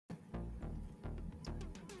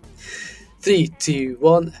3, 2,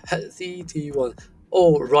 1, 3, 2, 1.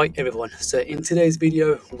 Alright everyone, so in today's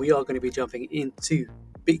video we are going to be jumping into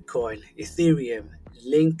Bitcoin, Ethereum,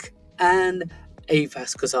 Link and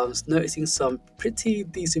AVAX because I'm noticing some pretty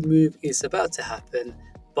decent move is about to happen,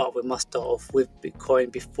 but we must start off with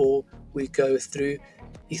Bitcoin before we go through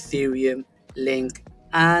Ethereum, Link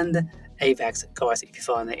and AVAX. Guys, if you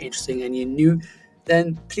find that interesting and you're new,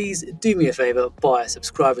 then please do me a favor by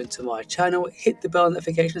subscribing to my channel, hit the bell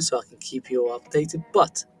notification so I can keep you all updated.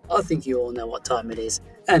 But I think you all know what time it is,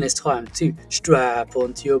 and it's time to strap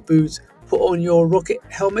onto your boots, put on your rocket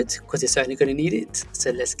helmet because you're certainly going to need it.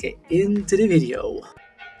 So let's get into the video.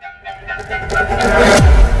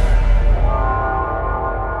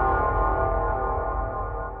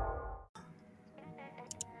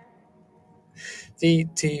 3,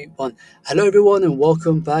 2, 1. Hello everyone and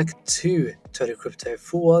welcome back to Total Crypto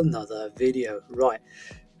for another video. Right,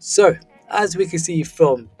 so as we can see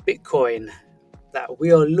from Bitcoin that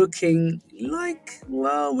we are looking like,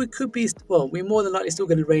 well, we're more than likely still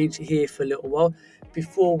going to range here for a little while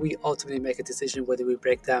before we ultimately make a decision whether we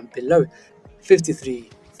break down below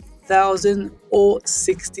 53,000 or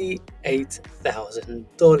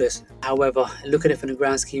 $68,000. However, looking at it from the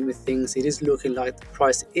grand scheme of things, it is looking like the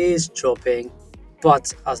price is dropping.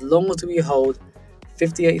 But as long as we hold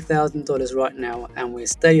 $58,000 right now and we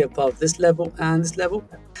stay above this level and this level,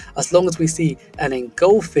 as long as we see an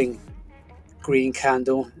engulfing green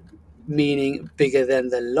candle, meaning bigger than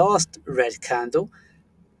the last red candle,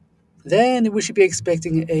 then we should be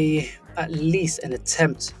expecting at least an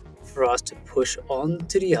attempt for us to push on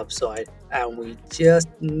to the upside, and we just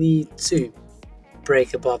need to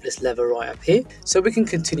break above this level right up here so we can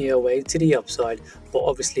continue our way to the upside. But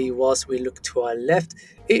obviously whilst we look to our left,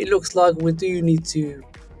 it looks like we do need to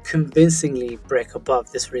convincingly break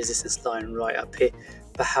above this resistance line right up here.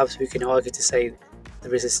 Perhaps we can argue to say the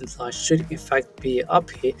resistance line should in fact be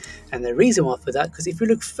up here, and the reason why for that, because if we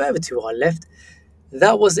look further to our left,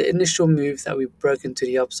 that was the initial move that we broke into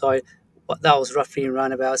the upside. But that was roughly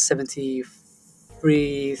around about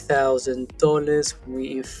 $73,000.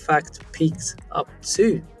 We in fact peaked up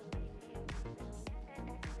to,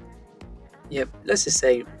 let's just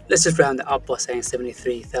round it up by saying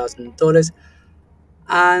 $73,000,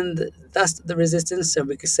 and that's the resistance. So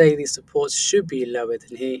we could say these supports should be lower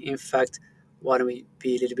than here. In fact, why don't we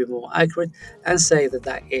be a little bit more accurate and say that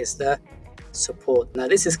that is the support. Now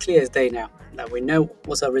this is clear as day now that we know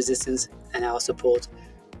what's our resistance and our support.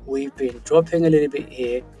 We've been dropping a little bit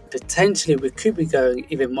here. Potentially we could be going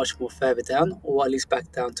even much more further down, or at least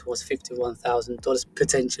back down towards $51,000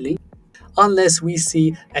 potentially, unless we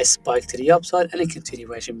see a spike to the upside and a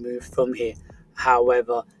continuation move from here.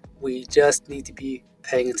 However, we just need to be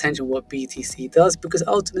paying attention to what BTC does, because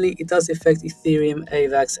ultimately it does affect Ethereum,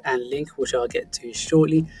 AVAX and Link, which I'll get to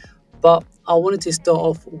shortly. But I wanted to start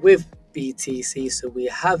off with BTC so we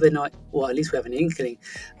have at least we have an inkling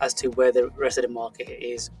as to where the rest of the market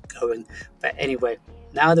is going. But anyway,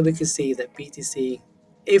 now that we can see that BTC,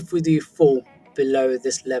 if we do fall below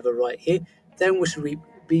this level right here, then we should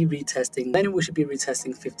be retesting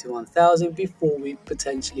 51,000 before we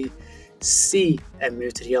potentially see a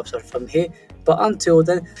move to the upside from here. But until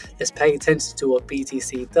then, let's pay attention to what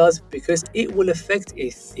BTC does, because it will affect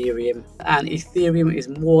Ethereum, and Ethereum is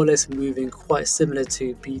more or less moving quite similar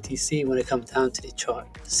to BTC when it comes down to the chart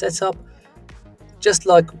setup. Just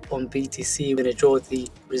like on BTC, we're going to draw the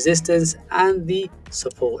resistance and the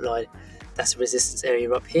support line. That's the resistance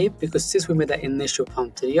area up here, because since we made that initial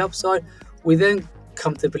pump to the upside, we then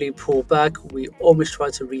comfortably pull back. We almost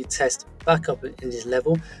tried to retest back up in this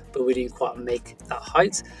level, but we didn't quite make that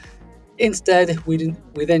height. Instead, we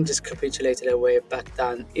then just capitulated our way back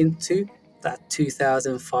down into that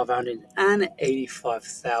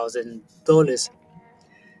 $2,585,000.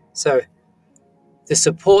 So the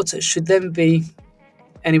support should then be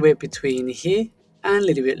anywhere between here and a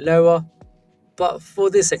little bit lower. But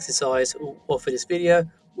for this exercise or for this video,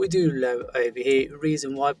 we do low over here.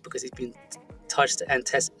 Reason why? Because it's been touched and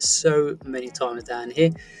tested so many times down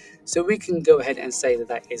here. So we can go ahead and say that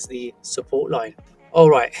that is the support line.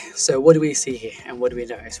 Alright, so what do we see here and what do we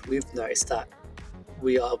notice? We've noticed that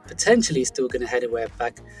we are potentially still going to head away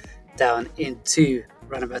back down into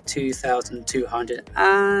around about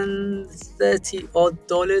 $2,230 odd,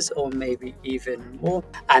 or maybe even more.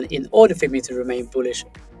 And in order for me to remain bullish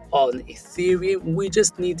on Ethereum, we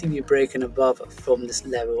just need to be breaking above from this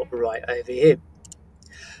level right over here.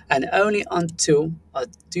 And only until I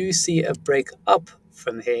do see a break up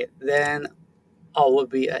from here, then I will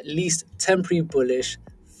be at least temporary bullish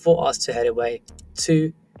for us to head away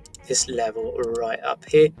to this level right up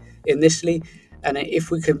here initially. And then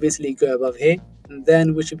if we convincingly go above here,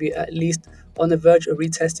 then we should be at least on the verge of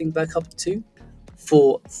retesting back up to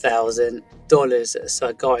 $4,000.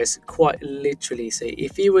 So guys, quite literally, so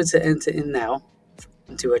if you were to enter in now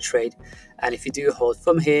into a trade, and if you do hold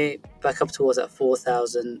from here back up towards that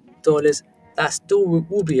 $4,000, that still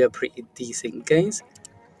will be a pretty decent gains.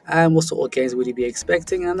 And what sort of gains would you be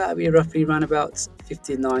expecting? And that would be roughly around about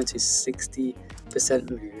 59 to 60%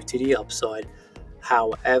 move to the upside.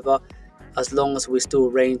 However, as long as we're still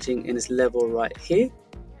ranging in this level right here,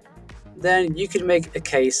 then you can make a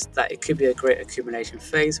case that it could be a great accumulation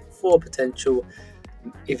phase for potential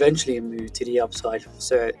eventually move to the upside.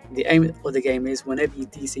 So the aim of the game is whenever you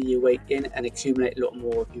DC your way in and accumulate a lot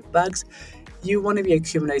more of your bags, you want to be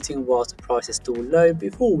accumulating whilst the price is still low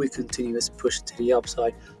before we continue this push to the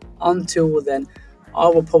upside. Until then, I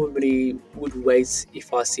will probably would wait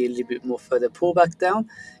if I see a little bit more further pullback down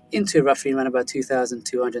into roughly around about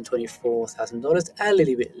 $2,224,000, a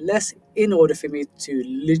little bit less, in order for me to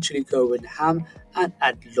literally go in ham and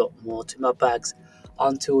add a lot more to my bags.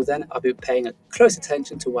 Until then, I'll be paying a close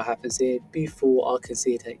attention to what happens here before I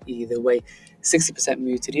consider either way. 60%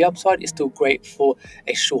 move to the upside is still great for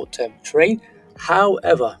a short-term trade.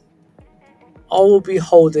 However, I will be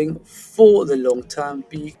holding for the long term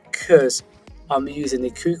because I'm using the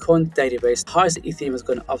Kucoin database. The highest Ethereum has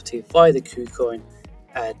gone up to via the Kucoin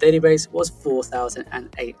database was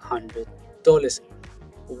 $4,800.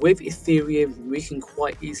 With Ethereum, we can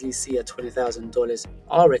quite easily see at $20,000,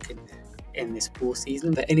 I reckon, in this bull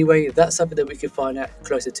season. But anyway, that's something that we can find out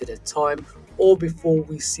closer to the time, or before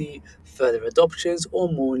we see further adoptions or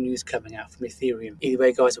more news coming out from Ethereum. Either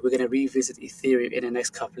way, guys, we're going to revisit Ethereum in the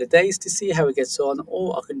next couple of days to see how it gets on,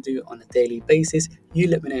 or I can do it on a daily basis. You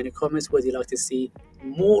let me know in the comments whether you'd like to see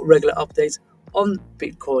more regular updates on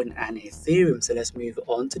Bitcoin and Ethereum. So let's move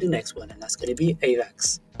on to the next one, and that's going to be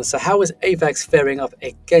AVAX. So how is AVAX faring up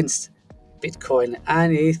against Bitcoin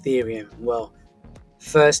and Ethereum? Well,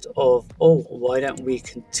 first of all, why don't we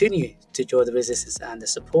continue to draw the resistance and the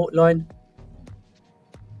support line?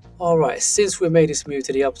 Alright, since we made this move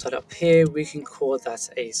to the upside up here, we can call that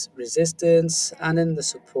a resistance, and then the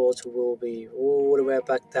support will be all the way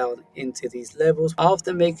back down into these levels.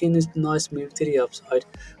 After making this nice move to the upside,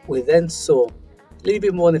 we then saw a little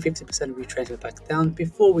bit more than 50% retracement back down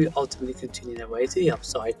before we ultimately continue our way to the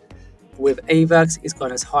upside. With AVAX, it's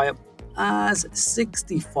gone as high up as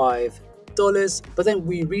 $65, but then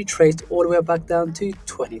we retraced all the way back down to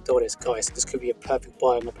 $20. Guys, this could be a perfect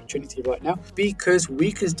buying opportunity right now, because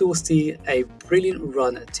we can still see a brilliant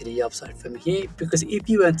run to the upside from here. Because if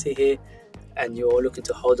you enter here and you're looking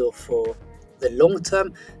to hold off for the long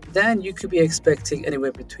term, then you could be expecting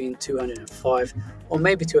anywhere between 205 or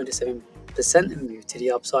maybe 207% move to the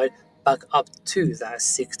upside back up to that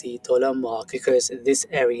 $60 mark, because this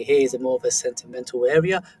area here is more of a sentimental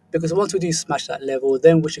area. Because once we do smash that level,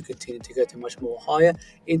 then we should continue to go to much more higher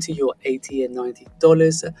into your $80 and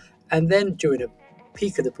 $90, and then during the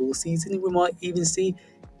peak of the bull season, we might even see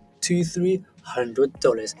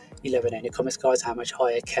 $200-300. You let me know in the comments, guys, how much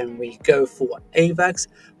higher can we go for AVAX?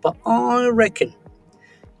 But I reckon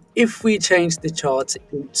if we change the charts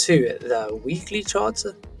into the weekly charts,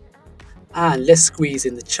 and let's squeeze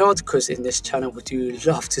in the chart, because in this channel we do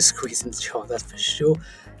love to squeeze in the chart, that's for sure.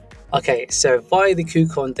 Okay, so via the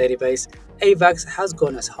Kucoin database, AVAX has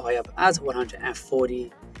gone as high up as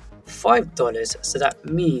 $145. So that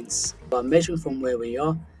means by measuring from where we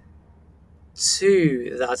are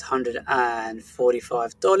to that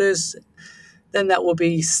 $145, then that will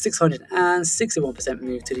be 661%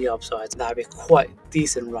 move to the upside. That would be quite a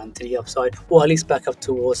decent run to the upside, or at least back up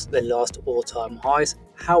towards the last all-time highs.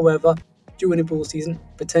 However, during the bull season,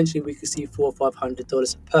 potentially we could see $400 or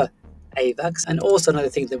 $500 per AVAX. And also another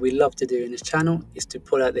thing that we love to do in this channel is to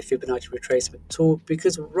pull out the Fibonacci retracement tool,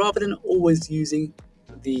 because rather than always using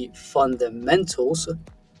the fundamentals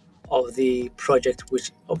of the project,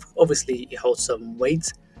 which obviously it holds some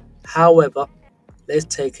weight, however, let's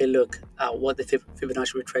take a look at what the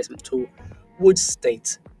Fibonacci retracement tool would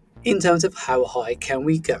state in terms of how high can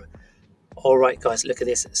we go. Alright guys, look at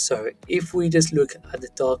this. So if we just look at the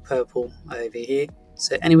dark purple over here,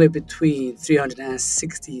 so anywhere between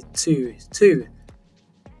 $362 to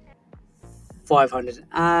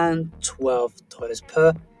 $512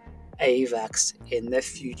 per AVAX in the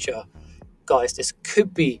future. Guys, this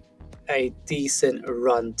could be a decent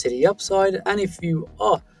run to the upside, and if you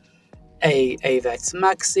are a AVAX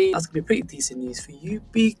maxi, that's going to be pretty decent news for you,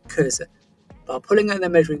 because by pulling out the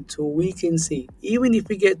measuring tool, we can see even if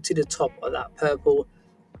we get to the top of that purple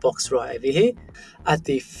box right over here at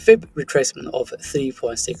the fib retracement of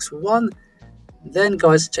 3.61, then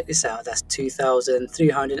guys, check this out, that's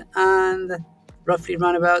 2,300 and roughly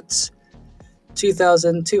around about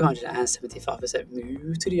 2,275%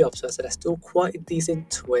 move to the upside, so that's still quite a decent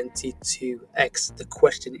 22x. The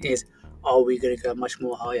question is, are we going to go much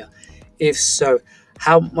more higher? If so,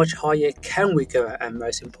 how much higher can we go? And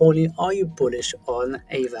most importantly, are you bullish on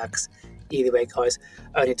AVAX? Either way, guys,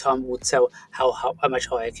 only time will tell how much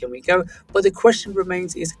higher can we go. But the question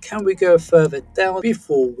remains is, can we go further down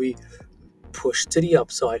before we push to the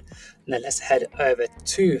upside? Now let's head over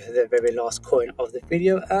to the very last coin of the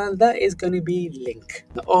video, and that is going to be Link.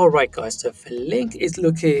 All right, guys, so for Link, it's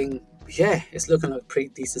looking like a pretty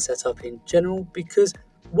decent setup in general, because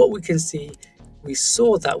what we can see, we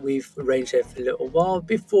saw that we've ranged here for a little while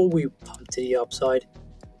before we pumped to the upside.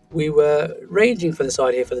 We were ranging for the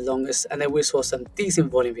side here for the longest, and then we saw some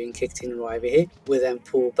decent volume being kicked in right over here. We then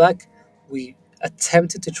pulled back. We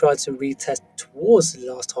attempted to try to retest towards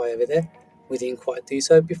the last high over there. We didn't quite do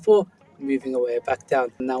so before moving away back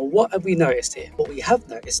down. Now, what have we noticed here? What we have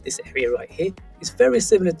noticed, this area right here, is very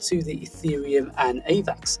similar to the Ethereum and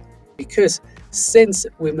AVAX, because since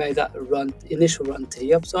we made that initial run to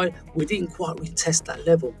the upside, we didn't quite retest that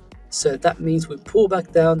level. So that means we pulled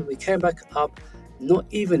back down, we came back up, not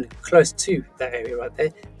even close to that area right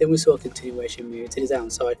there. Then we saw a continuation move to the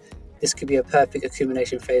downside. This could be a perfect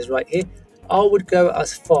accumulation phase right here. I would go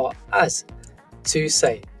as far as to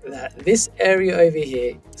say that this area over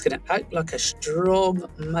here is going to act like a strong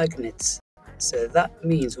magnet. So that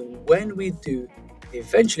means when we do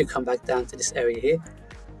eventually come back down to this area here,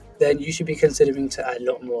 then you should be considering to add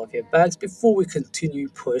a lot more of your bags before we continue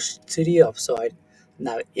push to the upside.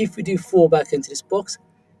 Now, if we do fall back into this box,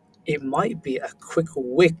 it might be a quick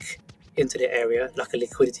wick into the area, like a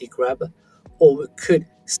liquidity grab, or we could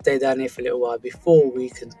stay down here for a little while before we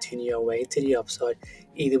continue our way to the upside.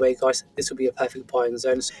 Either way, guys, this will be a perfect buying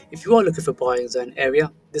zone. So if you are looking for buying zone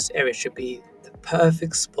area, this area should be the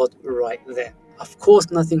perfect spot right there. Of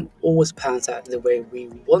course, nothing always pans out the way we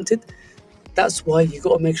want it. That's why you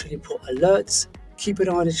got to make sure you put alerts, keep an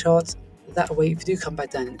eye on the charts. That way, if you do come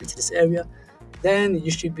back down into this area, then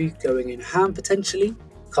you should be going in hand potentially.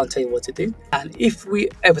 Can't tell you what to do. And if we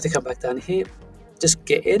ever to come back down here, just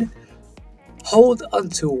get in, hold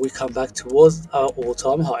until we come back towards our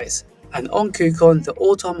all-time highs. And on Kucoin, the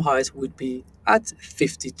all-time highs would be at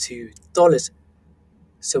 $52.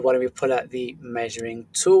 So why don't we pull out the measuring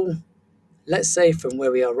tool? Let's say from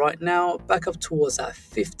where we are right now, back up towards that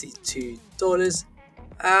 $52,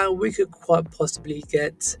 and we could quite possibly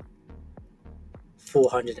get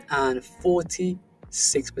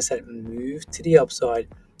 446% move to the upside.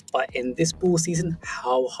 But in this bull season,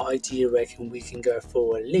 how high do you reckon we can go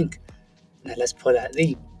for a Link? Now let's pull out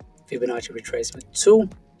the Fibonacci retracement tool.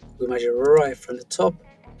 We measure right from the top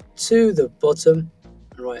to the bottom,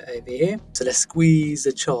 right over here. So let's squeeze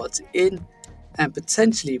the chart in, and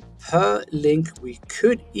potentially per Link, we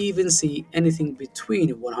could even see anything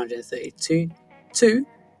between $132 to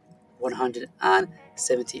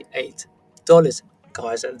 $178.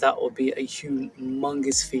 Guys, that would be a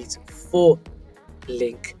humongous feat for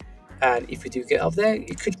Link. And if you do get up there,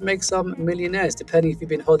 it could make some millionaires, depending if you've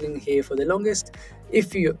been holding here for the longest.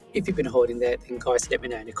 If you've been holding there, then guys, let me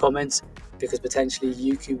know in the comments, because potentially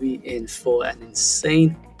you could be in for an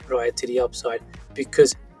insane ride to the upside,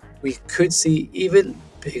 because we could see even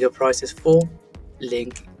bigger prices for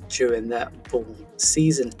Link during that bull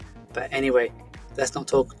season. But anyway, let's not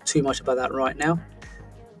talk too much about that right now.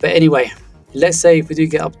 But anyway, let's say if we do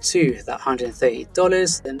get up to that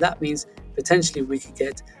 $130, then that means potentially we could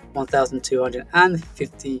get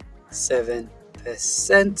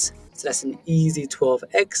 1,257%. So that's an easy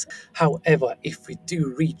 12x. However, if we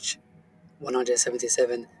do reach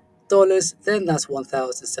 $177, then that's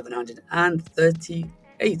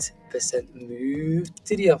 1,738% move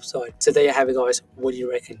to the upside. So there you have it, guys. What do you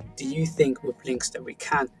reckon? Do you think with Links that we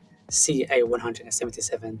can see a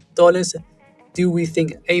 $177? Do we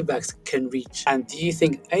think AVAX can reach? And do you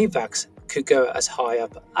think AVAX could go as high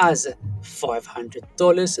up as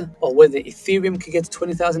 $500, or whether Ethereum could get to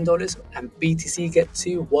 $20,000 and BTC get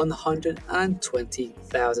to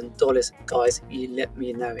 $120,000? Guys, you let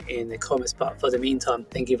me know in the comments. But for the meantime,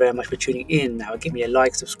 thank you very much for tuning in. Now give me a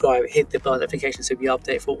like, subscribe, hit the bell notification so you'll be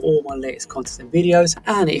updated for all my latest content and videos.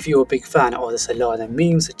 And if you're a big fan of the Solana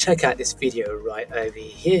memes, check out this video right over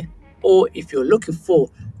here. Or if you're looking for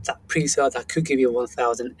that pre-sale that could give you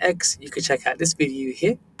 1000x, you could check out this video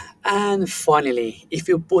here. And finally, if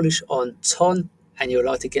you're bullish on TON and you'd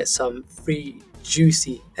like to get some free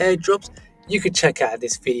juicy airdrops, you could check out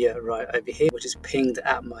this video right over here, which is pinged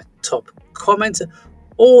at my top comment,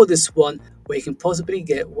 or this one where you can possibly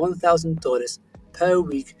get $1,000 per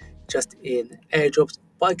week just in airdrops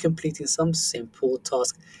by completing some simple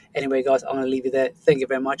tasks. Anyway, guys, I'm going to leave you there. Thank you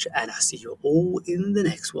very much, and I'll see you all in the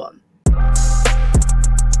next one.